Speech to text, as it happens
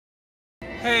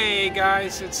Hey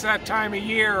guys, it's that time of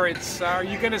year. Are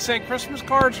you going to send Christmas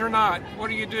cards or not? What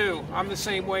do you do? I'm the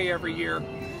same way every year.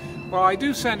 Well, I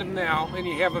do send them now, and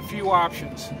you have a few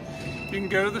options. You can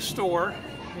go to the store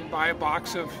and buy a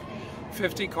box of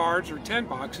 50 cards or 10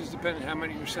 boxes, depending on how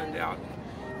many you send out.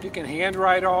 You can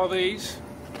handwrite all these,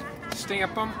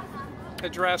 stamp them,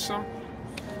 address them,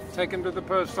 take them to the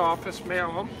post office,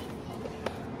 mail them.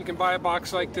 You can buy a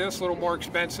box like this, a little more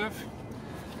expensive.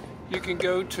 You can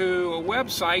go to a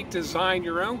website, design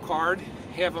your own card,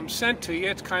 have them sent to you.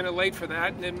 It's kind of late for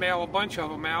that, and then mail a bunch of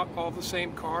them out, all the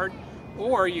same card.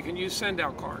 Or you can use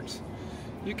SendOutCards.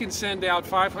 You can send out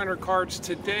 500 cards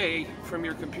today from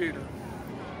your computer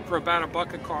for about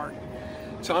 $1 a card.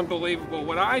 It's unbelievable.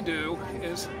 What I do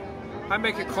is I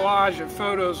make a collage of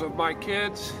photos of my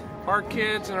kids, our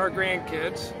kids, and our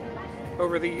grandkids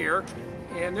over the year.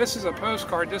 And this is a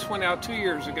postcard. This went out 2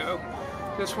 years ago.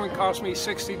 This one cost me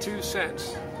 62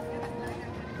 cents.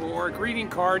 For a greeting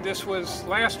card, this was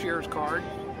last year's card.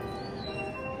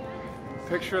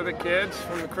 Picture of the kids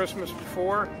from the Christmas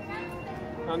before.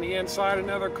 On the inside,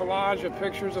 another collage of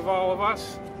pictures of all of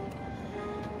us.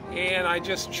 And I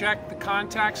just check the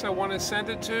contacts I want to send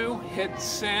it to, hit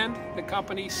send, the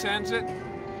company sends it.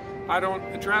 I don't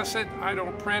address it, I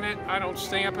don't print it, I don't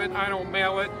stamp it, I don't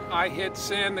mail it. I hit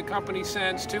send, the company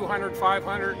sends 200,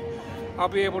 500. I'll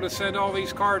be able to send all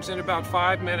these cards in about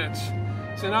 5 minutes.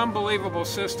 It's an unbelievable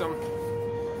system.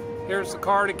 Here's the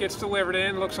card it gets delivered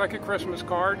in. Looks like a Christmas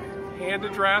card. Hand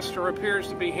addressed, or appears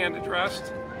to be hand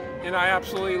addressed. And I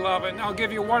absolutely love it. And I'll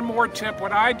give you one more tip.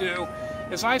 What I do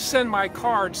is I send my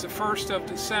cards the 1st of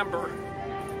December,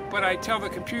 but I tell the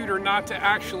computer not to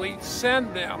actually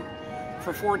send them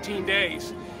for 14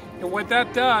 days. And what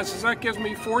that does is that gives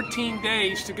me 14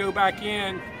 days to go back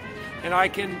in, and I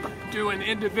can do an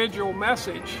individual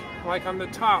message, like on the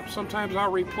top. Sometimes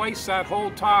I'll replace that whole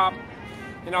top,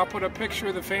 and I'll put a picture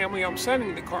of the family I'm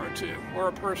sending the card to, or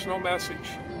a personal message.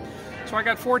 So I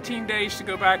got 14 days to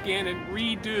go back in and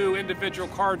redo individual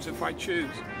cards if I choose.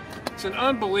 It's an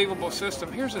unbelievable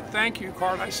system. Here's a thank you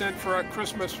card I sent for a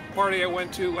Christmas party I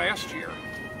went to last year.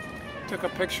 Took a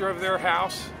picture of their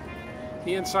house,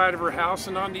 the inside of her house,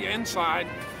 and on the inside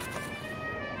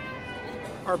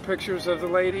are pictures of the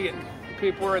lady and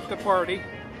people were at the party.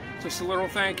 Just a little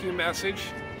thank you message.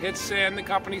 Hit send. The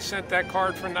company sent that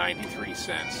card for 93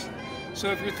 cents. So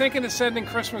if you're thinking of sending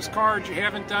Christmas cards, you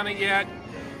haven't done it yet,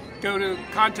 go to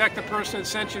contact the person that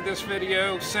sent you this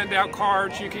video, send out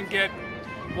cards. You can get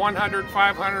 100,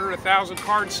 500, 1,000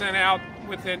 cards sent out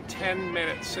within 10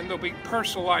 minutes, and they'll be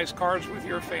personalized cards with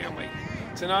your family.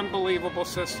 It's an unbelievable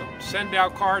system.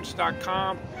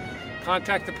 SendOutCards.com.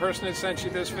 Contact the person that sent you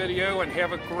this video, and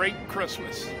have a great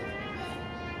Christmas.